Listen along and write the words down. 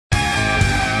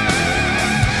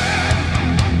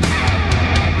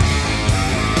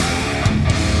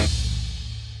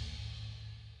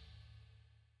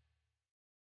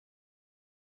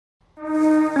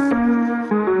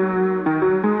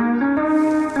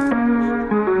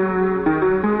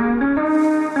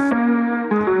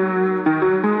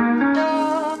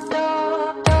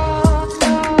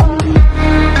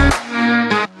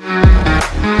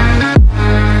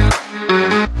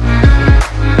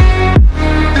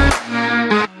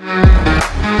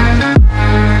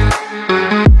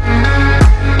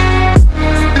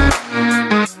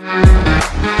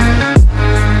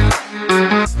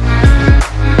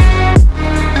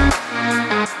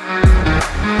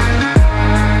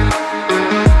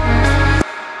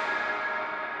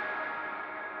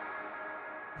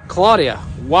Claudia,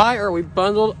 why are we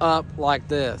bundled up like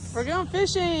this? We're going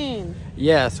fishing.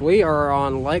 Yes, we are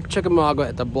on Lake Chickamagua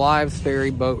at the Blythe's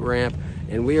Ferry boat ramp,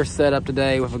 and we are set up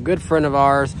today with a good friend of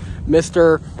ours,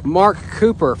 Mr. Marc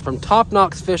Cooper from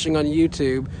Knox Fishing on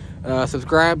YouTube.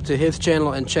 Subscribe to his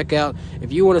channel and check out,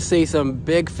 if you want to see some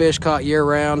big fish caught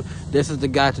year-round, this is the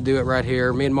guy to do it right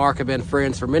here. Me and Marc have been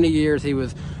friends for many years. He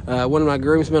was one of my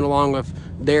groomsmen along with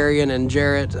Darian and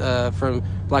Jarrett from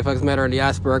Black Flags Matter and the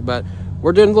Iceberg, but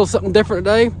we're doing a little something different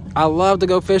today. I love to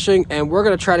go fishing, and we're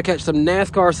going to try to catch some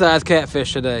NASCAR-size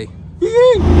catfish today.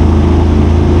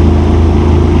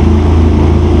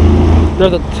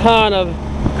 There's a ton of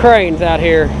cranes out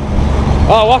here.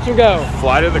 Oh, watch them go.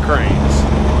 Flight of the cranes.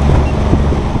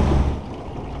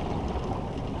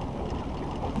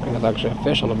 I think there's actually a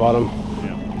fish on the bottom.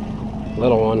 Yeah.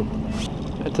 Little one.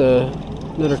 It's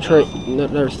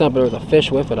another stump, but there's a fish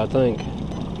with it, I think.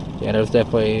 Yeah, there's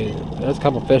a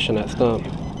couple fish in that stump.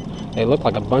 They look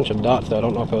like a bunch of dots, though. I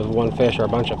don't know if it was one fish or a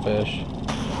bunch of fish.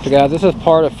 So guys, this is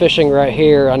part of fishing right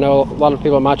here. I know a lot of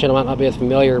people on my channel might not be as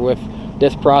familiar with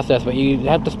this process, but you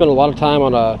have to spend a lot of time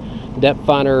on a depth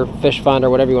finder, fish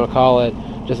finder, whatever you want to call it,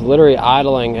 just literally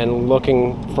idling and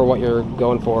looking for what you're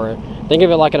going for. Think of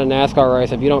it like in a NASCAR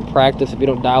race. If you don't practice, if you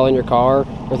don't dial in your car,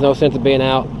 there's no sense of being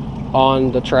out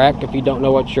on the track if you don't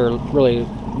know what you're really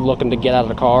looking to get out of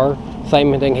the car.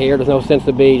 Same thing here. There's no sense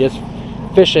to be just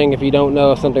fishing if you don't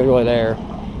know if something's really there.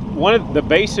 One of the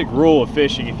basic rule of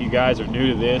fishing, if you guys are new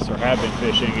to this or have been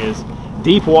fishing, is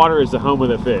deep water is the home of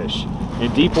the fish.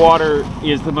 And deep water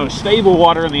is the most stable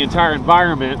water in the entire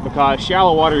environment, because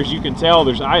shallow water, as you can tell,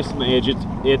 there's ice on the edge.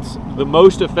 It's the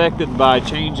most affected by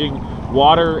changing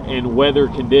water and weather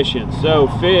conditions. So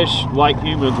fish, like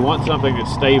humans, want something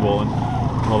that's stable. And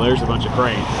well, there's a bunch of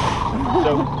cranes.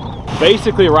 So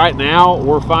basically right now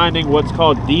we're finding what's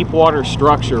called deep water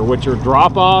structure, which are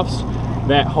drop-offs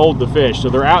that hold the fish. So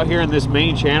they're out here in this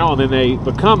main channel, and then they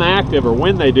become active, or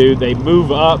when they do, they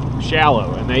move up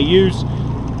shallow, and they use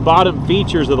bottom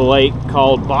features of the lake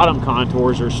called bottom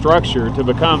contours or structure to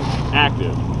become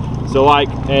active. So like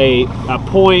a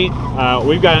point,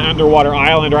 we've got an underwater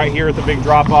island right here at the big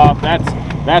drop-off.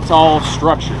 That's all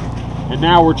structure. And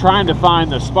now we're trying to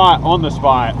find the spot on the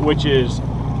spot, which is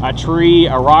a tree,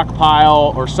 a rock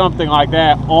pile, or something like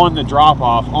that on the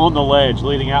drop-off, on the ledge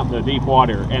leading out into the deep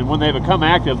water. And when they become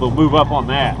active, they'll move up on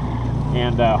that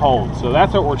and hold. So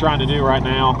that's what we're trying to do right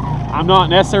now. I'm not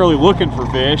necessarily looking for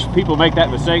fish. People make that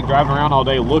mistake driving around all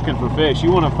day looking for fish.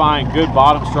 You want to find good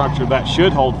bottom structure that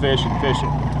should hold fish and fish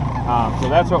it. So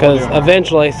that's what we're doing. Because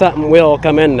eventually something will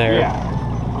come in there.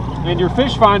 Yeah. And your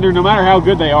fish finder, no matter how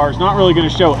good they are, is not really going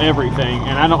to show everything.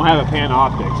 And I don't have a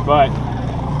Panoptix, but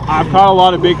I've caught a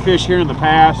lot of big fish here in the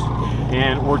past,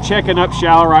 and we're checking up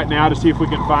shallow right now to see if we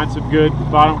can find some good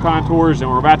bottom contours, and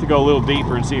we're about to go a little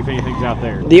deeper and see if anything's out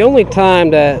there. The only time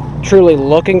that truly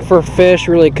looking for fish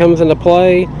really comes into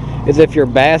play is if you're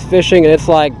bass fishing and it's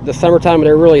like the summertime and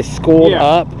they're really schooled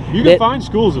up. You can find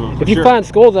schools of them. If you find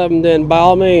schools of them, then by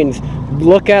all means,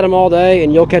 look at them all day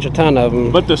and you'll catch a ton of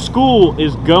them. But the school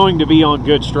is going to be on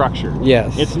good structure.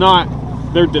 Yes. It's not,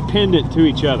 they're dependent to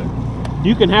each other.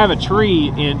 You can have a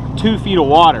tree in 2 feet of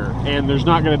water and there's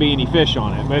not going to be any fish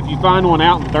on it. But if you find one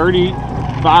out in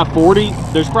 35, 40,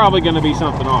 there's probably going to be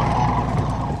something on it.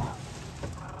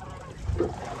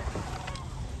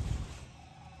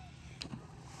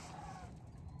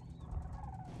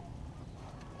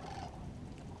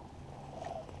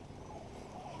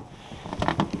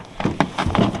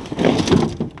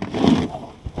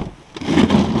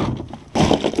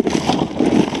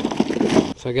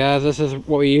 So guys, this is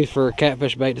what we use for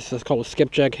catfish bait. This is called a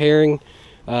skipjack herring.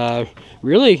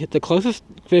 Really, the closest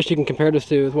fish you can compare this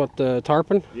to is what, the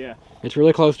tarpon? Yeah. It's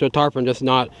really close to a tarpon, just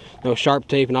not no sharp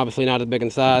teeth, and obviously not as big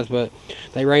in size, but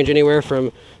they range anywhere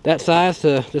from that size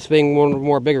to just being one of the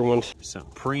more bigger ones. Some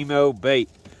primo bait.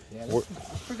 Yeah, that's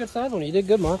a pretty good size one. You did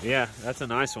good, Marc. Yeah, that's a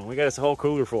nice one. We got us a whole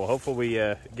cooler full. Hopefully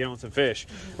we get on some fish.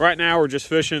 Right now we're just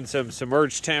fishing some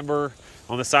submerged timber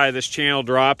on the side of this channel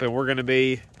drop, and we're going to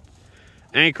be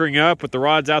anchoring up with the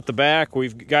rods out the back.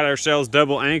 We've got ourselves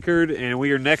double anchored, and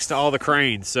we are next to all the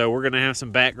cranes, so we're going to have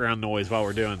some background noise while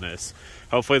we're doing this.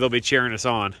 Hopefully they'll be cheering us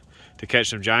on to catch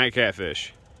some giant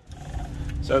catfish.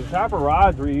 So the type of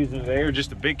rods we're using today are just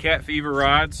the big cat fever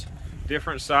rods,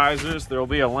 different sizes. There'll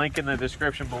be a link in the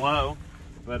description below,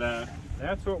 but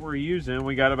that's what we're using.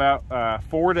 We got about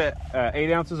 4 to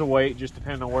 8 ounces of weight, just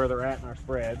depending on where they're at in our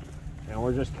spread, and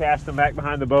we're just casting back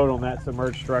behind the boat on that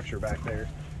submerged structure back there.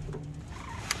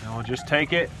 And we'll just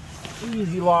take it,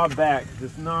 easy lob back.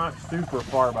 It's not super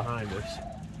far behind us.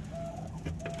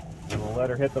 And we'll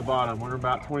let her hit the bottom. We're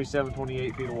about 27,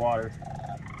 28 feet of water.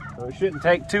 So it shouldn't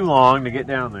take too long to get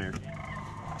down there.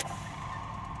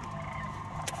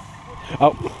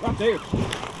 Oh. Right there.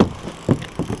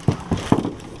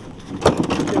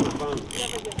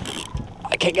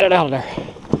 I can't get it out of there.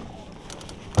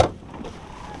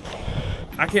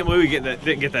 I can't believe we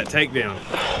didn't get that takedown.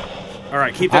 All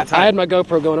right, keep that tight. I had my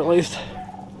GoPro going at least.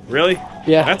 Really?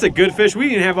 Yeah. That's a good fish. We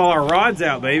didn't have all our rods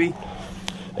out, baby.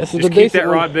 This is Just keep that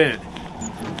rod bent.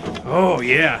 Oh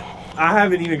yeah. I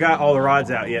haven't even got all the rods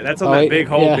out yet. That's on that big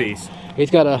hole piece. He's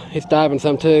diving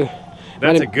some too.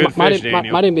 That's a good fish,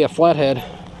 Daniel. Might even be a flathead.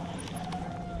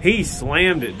 He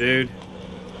slammed it, dude.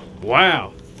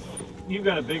 Wow. You've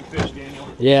got a big fish, Daniel.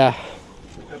 Yeah.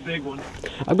 A big one.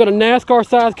 I've got a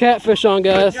NASCAR-size catfish on,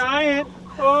 guys. A giant.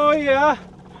 Oh yeah.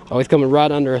 Oh, he's coming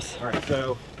right under us. All right,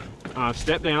 so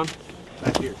step down.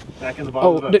 Back here. Back in the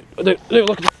bottom of the boat. Dude,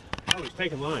 look at this. Oh, he's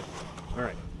taking line. All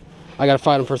right. I gotta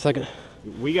fight him for a second.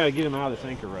 We gotta get him out of this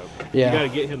anchor rope. Yeah. You gotta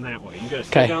get him that way. You gotta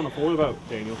step down the floor of the boat,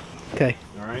 Daniel. Okay.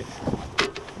 All right.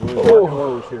 We're gonna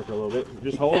work here for a little bit.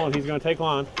 Just hold on. He's gonna take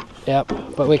line. Yep.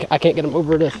 But I can't get him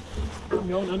over this. We're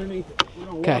going underneath it. We're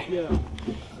gonna okay. walk you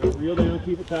up. Reel down.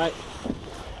 Keep it tight.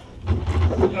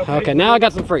 Okay. Now I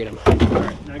got some freedom. All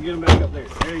right. Now get him back up there.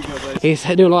 There you go, buddy. He's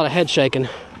doing a lot of head shaking.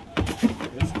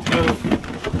 It's tough.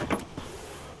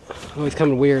 Oh, he's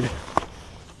coming weird.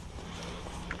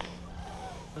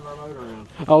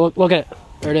 Oh, look at it.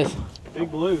 There it is.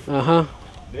 Big blue. Uh-huh.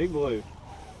 Big blue.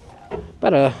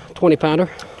 About a 20-pounder.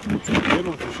 Good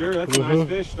one for sure. That's a nice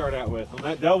fish to start out with. On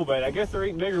that double bait. I guess they're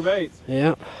eating bigger baits.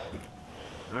 Yeah.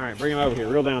 All right, bring him over here.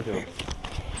 Reel down to him.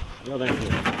 Reel down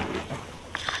to him.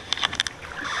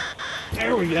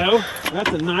 There we go. That's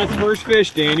a nice first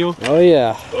fish, Daniel. Oh,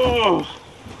 yeah. Oh.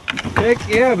 Heck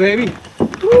yeah, baby.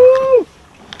 Woo!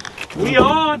 We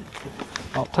on.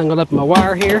 All tangled up in my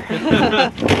wire here.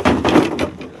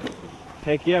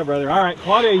 Heck yeah, brother. All right,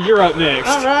 Claudia, you're up next.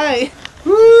 All right.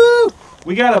 Woo!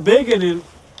 We got a big one in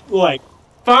like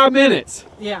 5 minutes.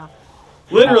 Yeah.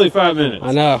 Literally 5 minutes.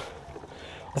 I know.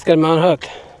 Let's get him unhooked.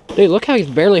 Dude, look how he's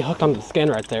barely hooked on the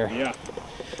skin right there. Yeah.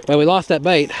 Well, we lost that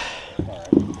bait. You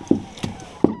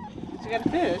got a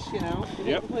fish, you know.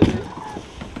 Yep.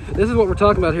 This is what we're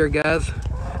talking about here, guys.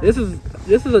 This is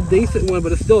a decent one,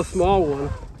 but it's still a small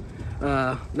one.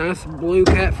 Nice blue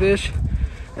catfish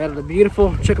out of the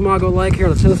beautiful Chickamagua Lake here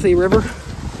on the Tennessee River.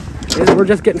 And we're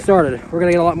just getting started. We're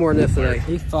gonna get a lot more than this today.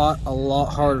 He fought a lot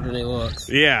harder than he looks.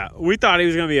 Yeah, we thought he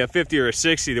was gonna be a 50 or a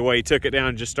 60 the way he took it down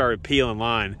and just started peeling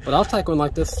line. But I'll take one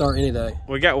like this to start any day.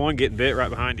 We got one getting bit right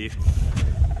behind you.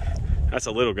 That's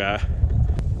a little guy.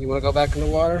 You wanna go back in the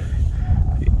water?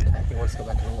 He wants to go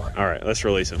back in the water. All right, let's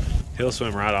release him. He'll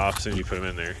swim right off as soon as you put him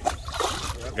in there.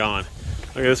 Gone.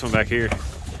 Look at this one back here.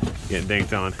 Getting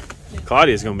dinked on.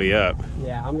 Claudia's gonna be up.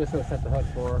 Yeah, I'm just gonna set the hook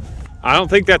for her. I don't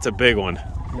think that's a big one.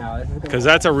 No, this is because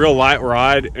that's a real light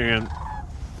rod, and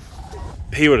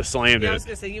he would have slammed I it. was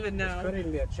gonna say, you would know. Could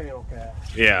even be a channel cat.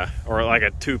 Yeah, or like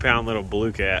a 2-pound little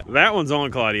blue cat. That one's on,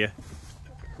 Claudia.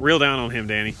 Reel down on him,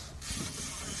 Danny.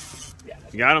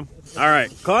 You got him? All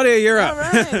right, Claudia, you're up. All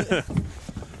right.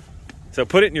 So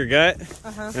put it in your gut,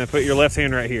 and put your left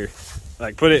hand right here.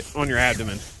 Like put it on your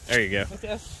abdomen. There you go.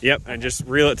 Okay. Yep, and just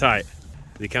reel it tight.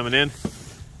 Is he coming in?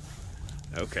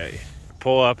 Okay.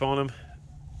 Pull up on him.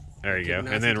 There you go.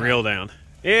 Nice and then and reel down.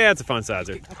 Yeah, it's a fun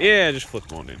sizer. Yeah, just flip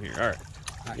them on in here. All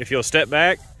right. If you'll step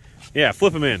back, yeah,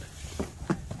 flip them in.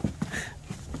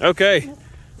 Okay.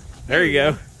 There you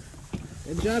go.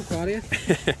 Good job, Claudia.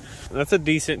 That's a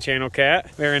decent channel cat.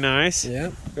 Very nice.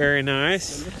 Yeah. Very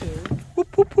nice. Number 2.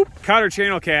 Whoop, whoop, whoop. Caught her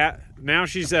channel cat. Now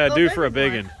she's due for a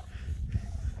big one.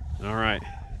 All right.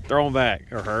 Throw him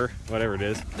back. Or her. Whatever it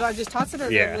is. Do I just toss it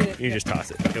or Yeah, do I you just toss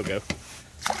it. He'll go.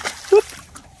 Whoop.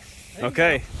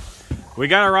 Okay. We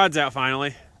got our rods out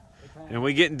finally. And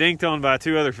we getting dinked on by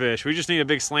 2 other fish. We just need a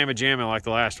big slam of jamming like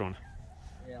the last one.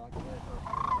 Yeah, like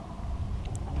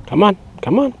come on.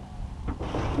 Come on.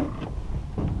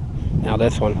 Now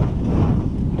this one.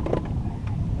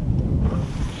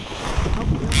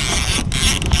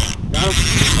 Got him?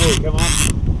 Oh, come on.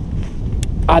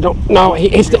 I don't know.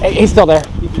 He's still there.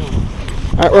 Keep going.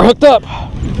 All right, we're hooked up.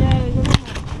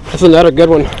 That's another good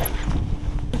one.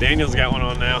 Daniel's got one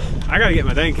on now. I gotta get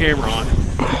my dang camera on.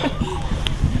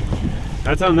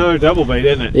 That's another double bait,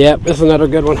 isn't it? Yep, this is another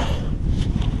good one.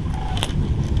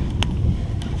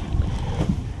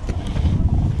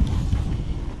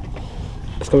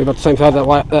 It's gonna be about the same size as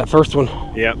that first one.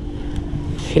 Yep.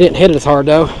 He didn't hit it as hard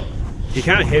though. He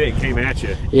kind of hit it and came at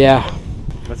you. Yeah.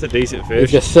 That's a decent He's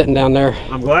fish. just sitting down there.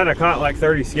 I'm glad I caught like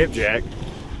 30 skipjack.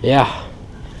 Yeah.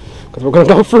 Because we're gonna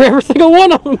go for every single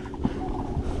one of them.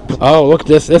 Oh, look at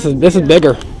this. This is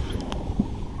bigger.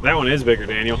 That one is bigger,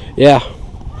 Daniel. Yeah.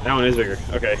 That one is bigger.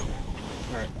 Okay.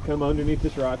 All right, come underneath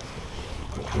this rock.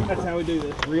 That's how we do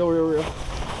this. Reel, reel, reel.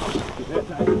 Get that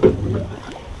tight. And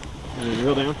then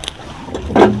reel down.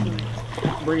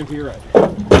 Bring him to your right.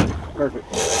 Perfect.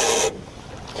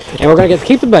 And we're gonna get to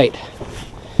keep the bait.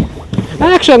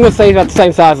 Actually, I'm gonna say he's about the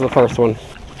same size as the first one.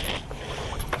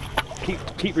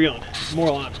 Keep reeling. More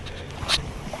line.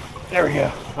 There we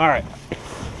go. All right.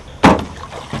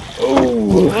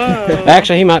 Ooh.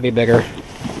 Actually, he might be bigger.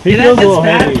 He feels a little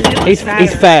heavier. He's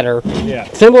fatter.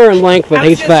 Yeah. Similar in length, but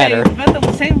he's fatter. About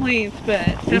the same length, but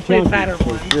definitely a fatter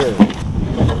one. Sure.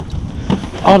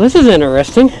 Oh, this is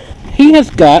interesting. He has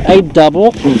got a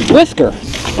double whisker.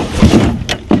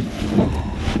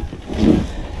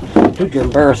 Dude, you're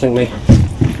embarrassing me.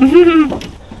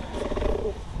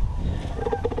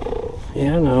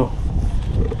 Yeah, I know.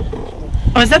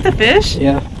 Oh, is that the fish?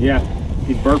 Yeah. Yeah.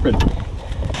 He's burping.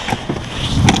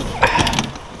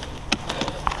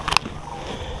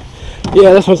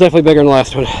 Yeah, this one's definitely bigger than the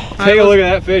last one. Take a look at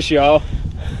that fish, y'all.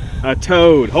 A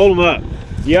toad. Hold him up.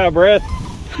 You got breath?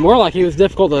 More like he was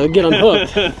difficult to get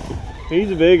unhooked.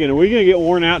 He's a big one. We're going to get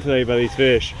worn out today by these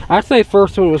fish. I'd say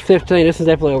first one was 15. This is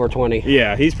definitely over 20.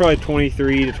 Yeah, he's probably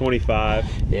 23 to 25.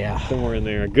 Yeah. Somewhere in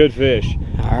there. Good fish.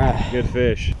 All right. Good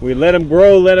fish. We let him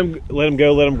grow, let him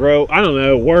go, let him grow. I don't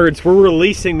know, words. We're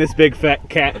releasing this big fat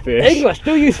catfish. English,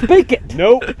 do you speak it?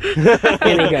 Nope.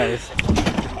 In he goes.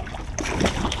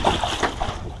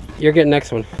 You're getting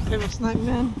next one. Favorite snack,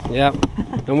 man? Yep.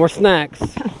 No more snacks.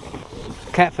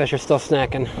 Catfish are still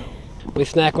snacking. We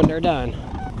snack when they're done.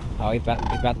 Oh, he's about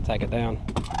to take it down.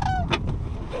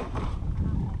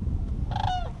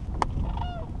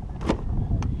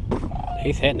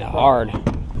 He's hitting it hard.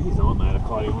 He's on that if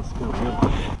Claudia wants to come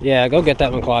in. Yeah, go get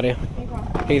that one, Claudia.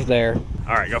 He's there.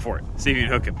 All right, go for it. See if you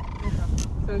can hook him.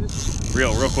 So just,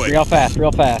 Real quick. Real fast,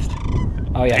 real fast.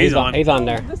 Oh yeah, He's on. He's on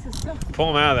there. this is stuff. Pull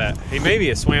him out of that. He maybe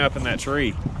has swam up in that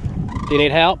tree. Do you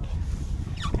need help?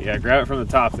 Yeah, grab it from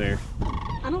the top there.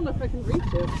 I don't know if I can reach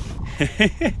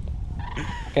it.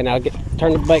 Okay, now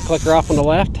turn the bait clicker off on the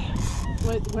left.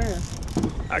 Wait, where?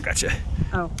 I got you.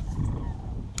 Oh.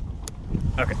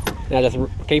 Okay. Now just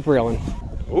keep reeling.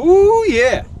 Ooh,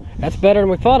 yeah. That's better than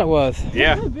we thought it was.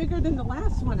 Yeah. It's bigger than the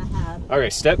last one I had. Okay,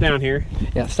 step down here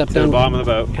Yeah, step to the down. bottom of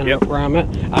the boat. Kind Yep. of where I'm at.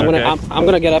 I'm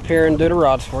gonna get up here and do the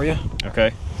rods for you.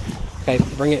 Okay. Okay,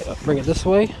 bring it this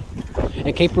way,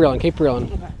 and keep reeling, keep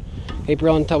reeling, Okay. keep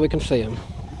reeling until we can see them.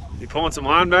 You pulling some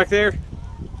line back there?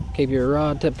 Keep your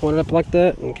rod tip pointed up like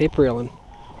that, and keep reeling.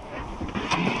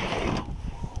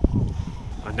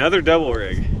 Another double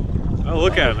rig. Oh,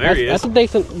 look at him. There he is. That's a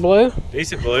decent blue.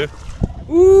 Decent blue.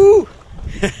 Ooh.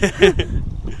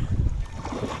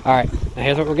 All right, now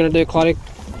here's what we're gonna do, Claudia.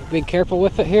 Be careful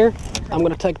with it here. I'm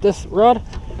gonna take this rod,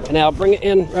 and now bring it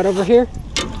in right over here.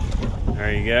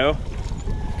 There you go.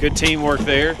 Good teamwork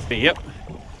there. Yep.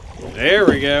 There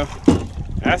we go.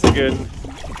 That's a good one.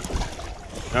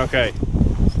 Okay.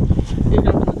 You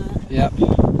got the net. Yep.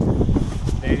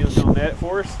 Daniel's gonna net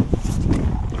for us.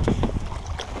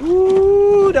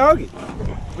 Ooh, doggy.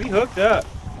 We hooked up.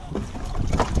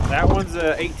 That one's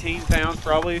 18 pounds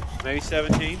probably, maybe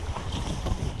 17.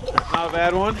 Not a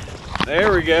bad one.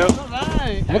 There we go. All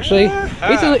right. Actually,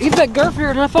 he's that girthier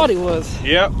than I thought he was.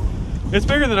 Yep. It's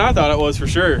bigger than I thought it was for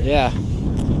sure. Yeah.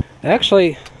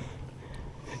 Actually,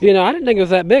 you know, I didn't think it was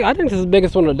that big. I think this is the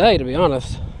biggest one today, to be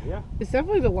honest. Yeah. It's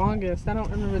definitely the longest. I don't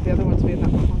remember the other ones being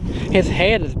that long. His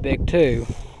head is big too.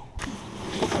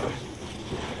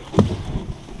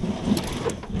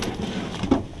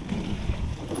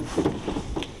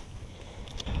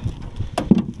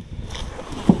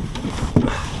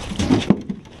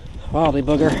 Quality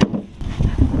booger.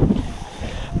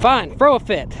 Fine, throw a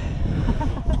fit.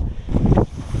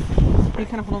 You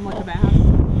kind of hold them like a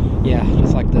bass. Yeah,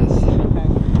 just like this. Okay.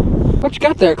 What you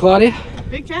got there, Claudia?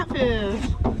 Big catfish.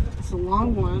 It's a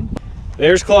long one.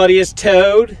 There's Claudia's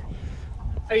toad.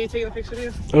 Are you taking a picture of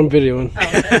you? I'm videoing.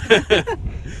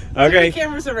 Oh, okay. Okay. The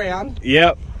camera's around.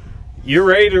 Yep. You're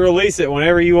ready to release it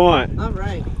whenever you want. All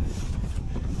right.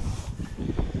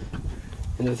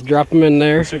 And just drop them in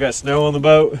there. Still got snow on the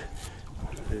boat.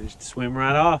 Just swim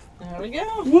right off. There we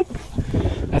go. Whoop.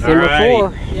 That's number Alrighty.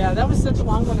 4. Yeah, that was such a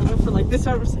long one. I went for like this.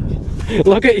 I was like,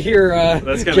 Look at your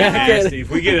That's gonna be jacket. nasty.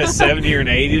 If we get a 70 or an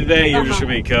 80 today, you're just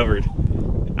gonna be covered.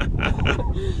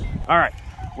 All right,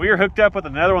 we are hooked up with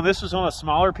another one. This was on a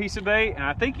smaller piece of bait, and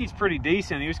I think he's pretty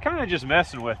decent. He was kind of just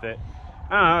messing with it.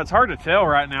 I don't know, it's hard to tell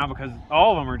right now because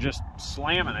all of them are just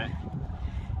slamming it.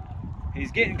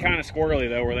 He's getting kind of squirrely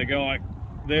though, where they go like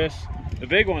this. The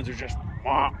big ones are just,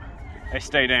 womp. They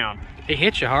stay down. He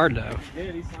hit you hard though. He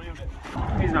did, he slammed it.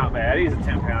 He's not bad, he's a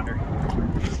 10-pounder.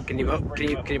 Can you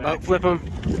boat flip him?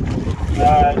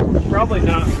 Probably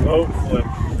not boat flip.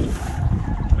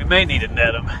 We may need to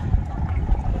net him.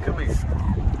 Come here. Just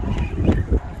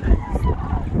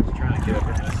trying to get up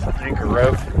in this anchor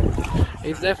rope.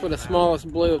 He's definitely the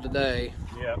smallest blue of the day.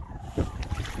 Yep.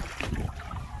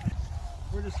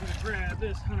 We're just gonna grab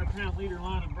this 100-pound leader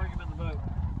line and bring him in the boat.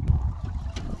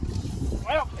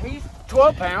 Well, he's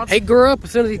 12 pounds. He grew up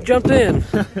as soon as he jumped in.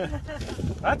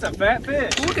 That's a fat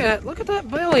fish. Look at that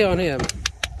belly on him.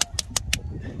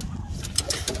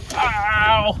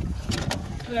 Ow!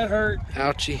 That hurt.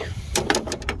 Ouchie.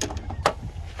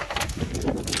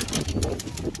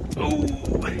 Ooh,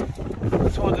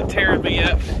 this one's a tearing me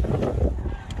up.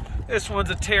 This one's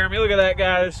a tearing me. Look at that,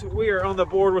 guys. We are on the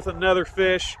board with another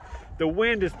fish. The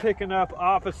wind is picking up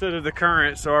opposite of the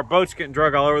current, so our boat's getting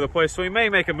drug all over the place. So we may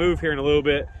make a move here in a little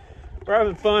bit. We're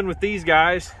having fun with these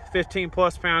guys,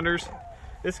 15-plus pounders.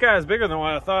 This guy is bigger than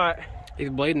what I thought. He's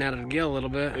bleeding out of the gill a little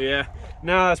bit. Yeah.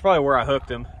 No, that's probably where I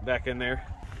hooked him, back in there.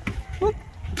 Whoop.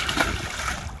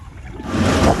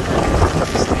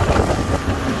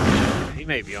 He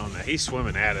may be on that. He's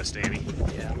swimming at us, Danny.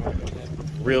 Yeah.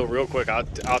 Real quick, I'll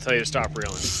tell you to stop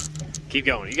reeling. Keep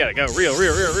going. You gotta go. Reel.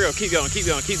 Keep going. Keep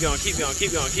going.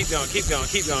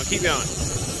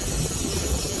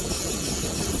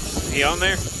 He on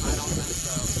there? I don't think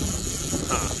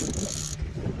so. Huh.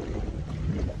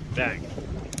 Dang.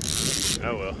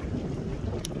 Oh well.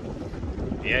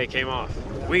 Yeah, he came off.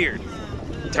 Weird.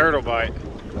 Turtle bite.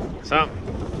 Something.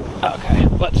 Okay,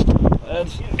 let's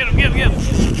Get him. Get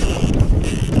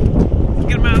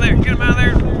him out of there. Get him out of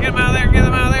there.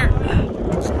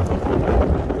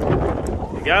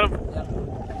 You got him? Yep.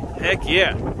 Heck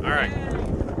yeah. All right.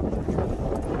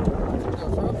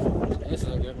 This is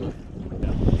a good one.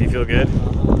 You feel good?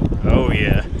 Oh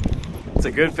yeah. It's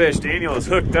a good fish. Daniel is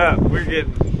hooked up. We're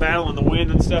getting battling the wind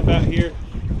and stuff out here.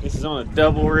 This is on a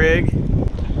double rig.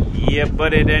 Yeah,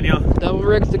 buddy, Daniel. Double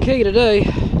rig's the key today.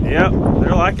 Yep,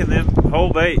 they're liking them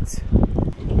whole baits.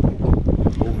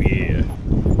 Oh yeah.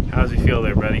 How's he feel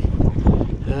there, buddy?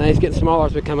 He's getting smaller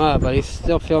as we come up, but he's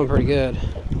still feeling pretty good.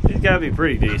 He's got to be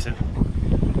pretty decent.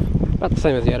 About the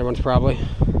same as the other ones, probably.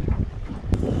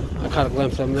 I caught a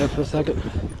glimpse of him there for a second.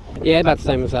 Yeah, about the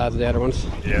same size as the other ones.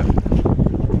 Yeah.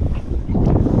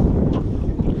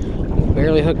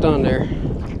 Barely hooked on there.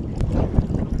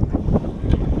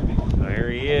 There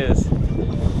he is.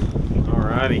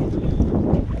 Alrighty.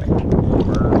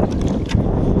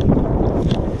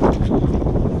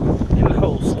 Get a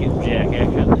whole skipjack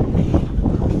action.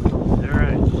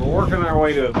 Alright, we're working our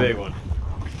way to a big one.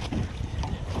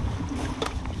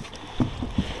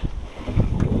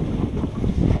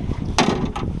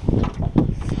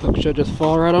 Hook should just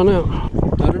fall right on out.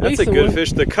 That's a good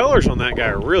fish. The colors on that guy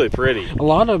are really pretty. A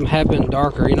lot of them have been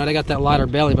darker. You know, they got that lighter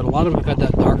belly, but a lot of them have had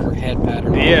that darker head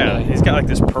pattern. Yeah, he's got like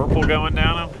this purple going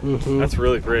down him. Mm-hmm. That's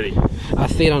really pretty. I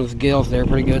see it on his gills there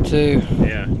pretty good too.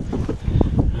 Yeah.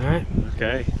 All right.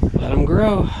 Okay. Let him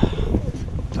grow.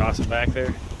 Toss it back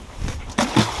there.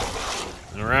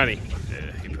 Alrighty.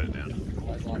 Yeah, he put it down.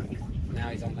 Now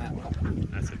he's on that one.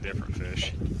 That's a different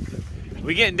fish.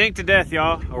 We getting dinked to death,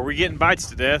 y'all, or we getting bites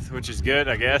to death, which is good,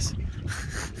 I guess.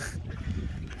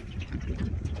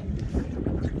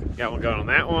 Got one going on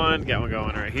that one. Got one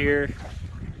going right here.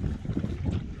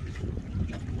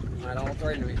 Might all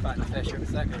three to be fighting a fish here in a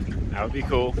second. That would be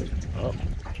cool. Oh.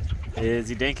 Is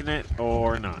he dinking it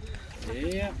or not?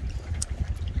 Yeah.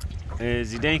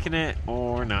 Is he dinking it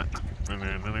or not?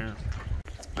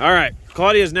 All right,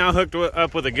 Claudia's now hooked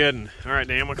up with a good one. All right,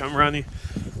 Dan, we'll come around you.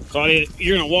 Claudia,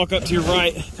 you're gonna walk up to your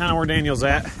right, kind of where Daniel's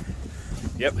at.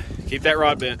 Yep, keep that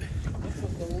rod bent. This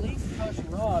was the least touched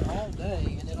rod all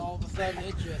day, and then all of a sudden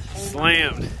it just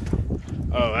slammed.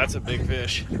 Oh, that's a big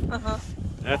fish. Uh-huh.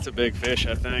 That's a big fish,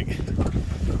 I think.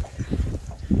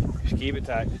 Just keep it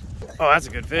tight. Oh, that's a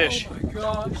good fish. Oh my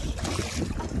gosh.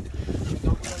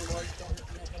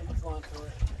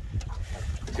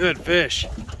 Good fish.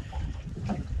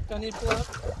 Do I need to pull up?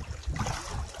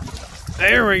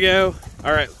 There we go.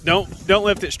 All right, don't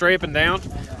lift it straight up and down.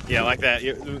 Yeah, like that.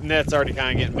 The net's already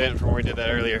kind of getting bent from where we did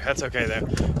that earlier. That's okay though.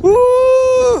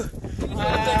 Woo!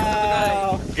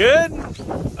 Wow. Good.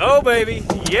 Oh baby,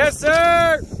 yes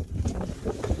sir.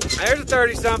 There's a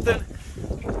 30-something.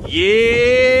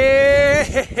 Yeah.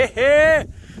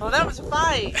 Oh, that was a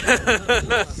fight.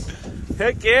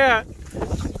 Heck yeah.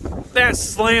 That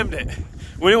slammed it.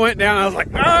 When it went down, I was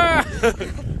like, ah!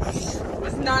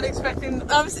 Was not expecting.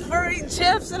 We're eating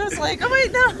chips, and I was like, oh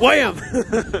wait, no. Wham!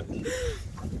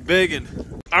 Biggin.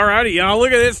 Alrighty, y'all,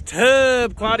 look at this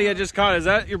tub Claudia just caught. Is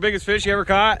that your biggest fish you ever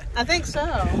caught? I think so.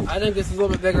 I think this is a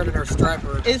little bit bigger than our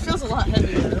striper. It feels a lot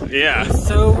heavier. Yeah. It's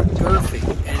so girthy,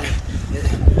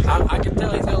 and I can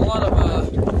tell he's got a lot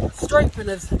of strength in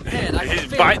his head. I can He's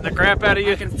feel biting it. the crap out of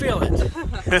you. I can feel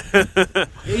it.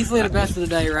 Easily the best of the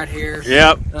day right here.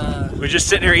 Yep. We're just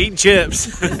sitting here eating chips.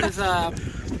 This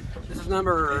is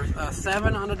number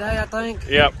 7 on the day, I think.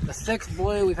 Yep. The 6th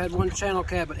blue. We've had one channel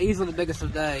cat, but easily the biggest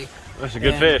of the day. That's a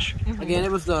good fish. Again, it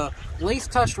was the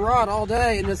least touched rod all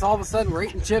day, and just all of a sudden we're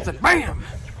eating chips and bam!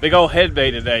 Big old head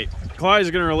bait today. Claudia's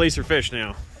gonna release her fish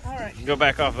now. All right. Go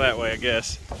back off that way, I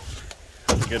guess.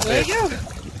 That's a good There fish. you go.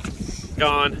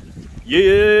 Gone.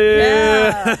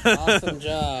 Yeah. Awesome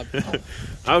job.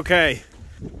 Okay.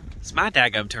 It's my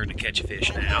daggum turn to catch a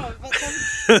fish now.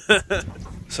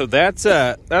 So that's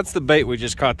the bait we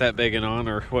just caught that big one on,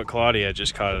 or what Claudia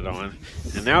just caught it on.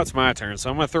 And now it's my turn, so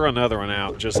I'm gonna throw another one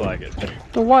out just like it.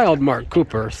 The wild Marc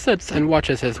Cooper sits and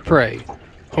watches his prey.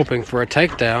 Hoping for a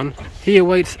takedown, he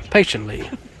awaits patiently.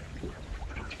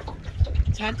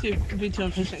 It's had to be too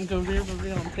efficient and go real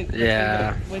and take the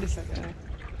Yeah. Wait a second.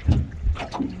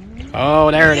 Oh,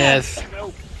 there it is.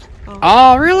 Nope.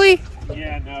 Oh, really?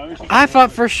 Yeah, no. I thought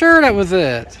for sure that was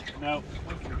it. Nope.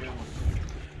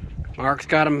 Mark's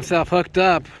got himself hooked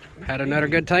up. Had another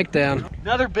good takedown.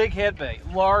 Another big head bait.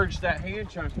 Large, that hand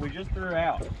chunk we just threw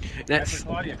out. That's After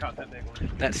Claudia caught that big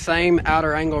one. that same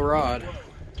outer angle rod.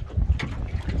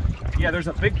 Yeah, there's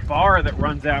a big bar that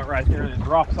runs out right there and it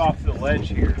drops off the ledge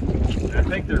here. And I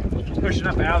think they're pushing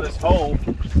up out of this hole,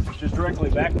 just directly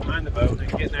back behind the boat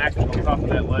and getting active on top of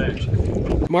that ledge.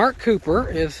 Marc Cooper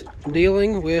is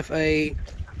dealing with a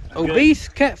obese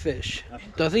catfish.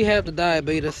 Does he have the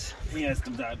diabetes? He has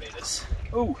some diabetes.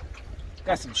 Ooh,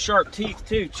 got some sharp teeth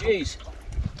too, jeez.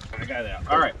 I got it out.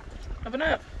 All right. Open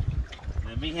up.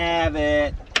 Let me have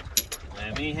it.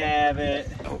 Let me have it.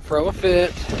 Don't throw a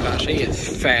fit. Gosh, he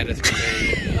is fat as can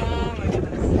be. Oh my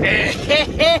goodness.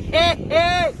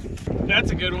 That's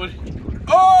a good one.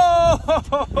 Oh,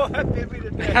 that bit me to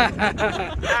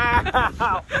death.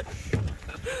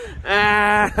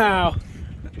 Ow. Ow.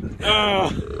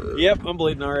 Oh. Yep, I'm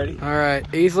bleeding already. All right,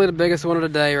 easily the biggest one of the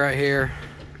day right here.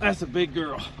 That's a big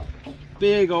girl.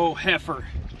 Big old heifer.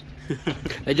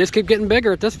 They just keep getting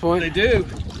bigger at this point. They do.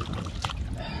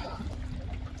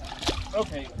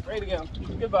 Okay, ready to go.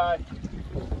 Goodbye.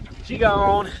 She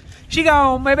gone. She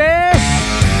gone, baby.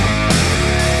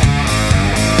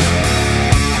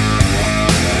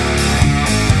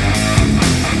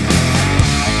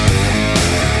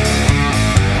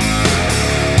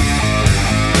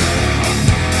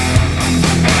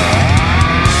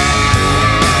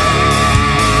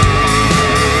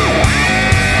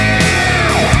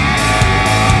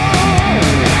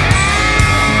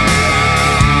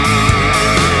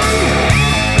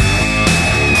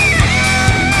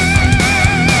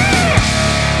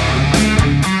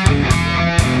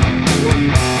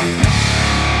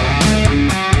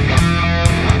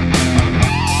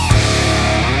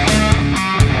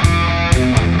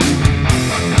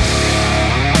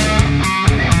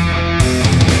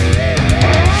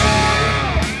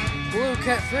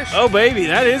 Oh, baby,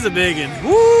 that is a big one.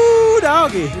 Woo,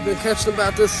 doggy. We've been catching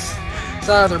about this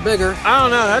size or bigger. I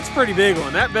don't know. That's a pretty big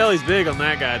one. That belly's big on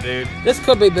that guy, dude. This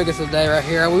could be biggest of the day right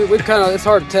here. We kind of, it's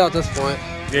hard to tell at this point.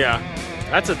 Yeah,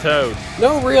 that's a toad.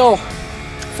 No real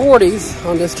 40s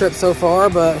on this trip so far,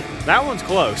 but that one's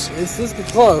close. this is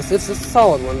close. It's a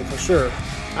solid one for sure.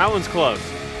 That one's close.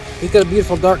 He's got a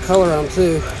beautiful dark color on him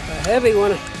too. A heavy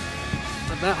one.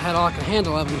 About had all I can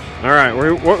handle of him. All right,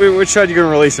 which side are you gonna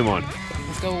release him on?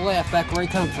 Let's go left, back where he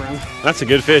come from. That's a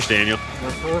good fish, Daniel.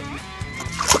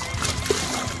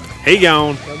 He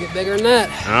gone. Go get bigger than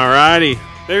that. All righty.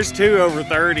 There's two over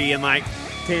 30 in like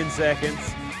 10 seconds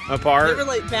apart. They were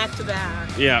like back to back.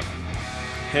 Yeah.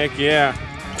 Heck yeah.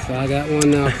 So I got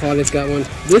one now. Claudia's got one.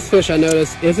 This fish I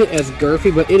noticed isn't as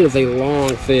girthy, but it is a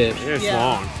long fish. It's Yeah.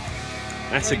 long.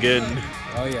 That's a good one.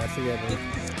 Oh yeah, it's a good one.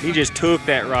 He just took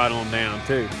that rod on down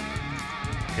too.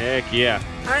 Heck yeah.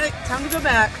 All right, time to go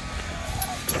back.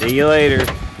 See you later.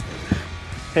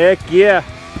 Heck yeah.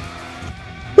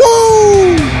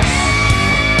 Woo!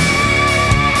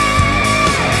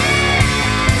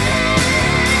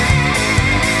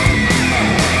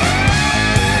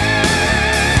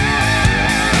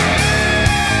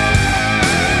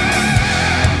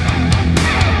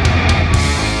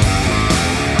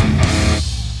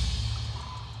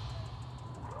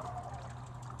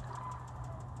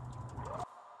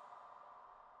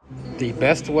 The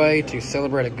best way to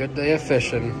celebrate a good day of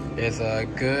fishing is a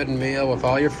good meal with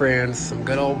all your friends. Some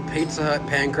good old Pizza Hut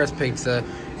pan crust pizza.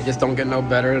 You just don't get no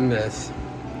better than this.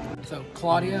 So,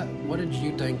 Claudia, what did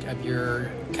you think of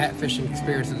your catfishing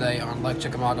experience today on Lake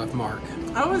Chickamagua with Marc?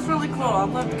 That was really cool. I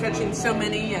loved catching so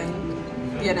many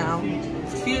and, you know,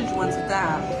 huge ones at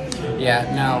that. Yeah,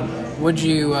 now, would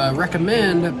you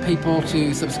recommend people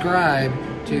to subscribe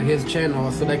to his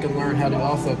channel so they can learn how to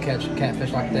also catch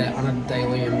catfish like that on a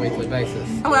daily and weekly basis?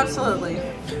 Oh, absolutely.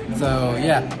 So,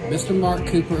 yeah, Mr. Marc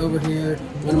Cooper over here,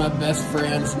 one of my best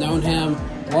friends, known him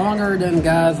longer than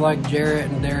guys like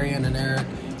Jarrett and Darian and Eric.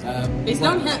 He's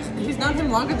known him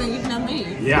longer than you've known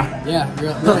me. Yeah. Yeah,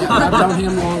 really, I've known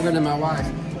him longer than my wife.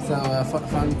 So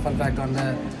fun fact on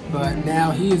that. But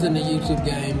now he's in the YouTube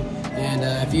game, and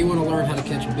if you want to learn how to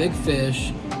catch big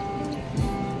fish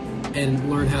and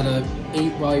learn how to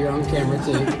eat while you're on camera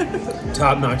too.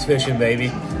 Top Knox Fishing, baby.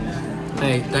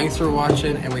 Hey, thanks for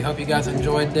watching, and we hope you guys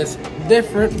enjoyed this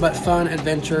different but fun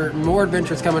adventure. More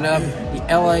adventures coming up. The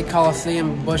LA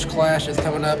Coliseum Bush Clash is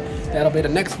coming up. That'll be the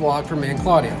next vlog for me and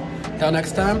Claudia. Till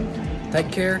next time,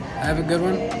 take care, have a good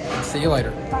one, and see you later.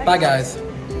 Bye guys.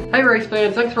 Hey race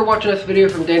fans, thanks for watching this video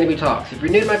from DannyBTalks. If you're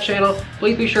new to my channel,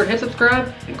 please be sure to hit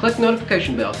subscribe and click the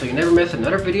notification bell so you never miss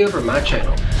another video from my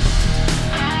channel.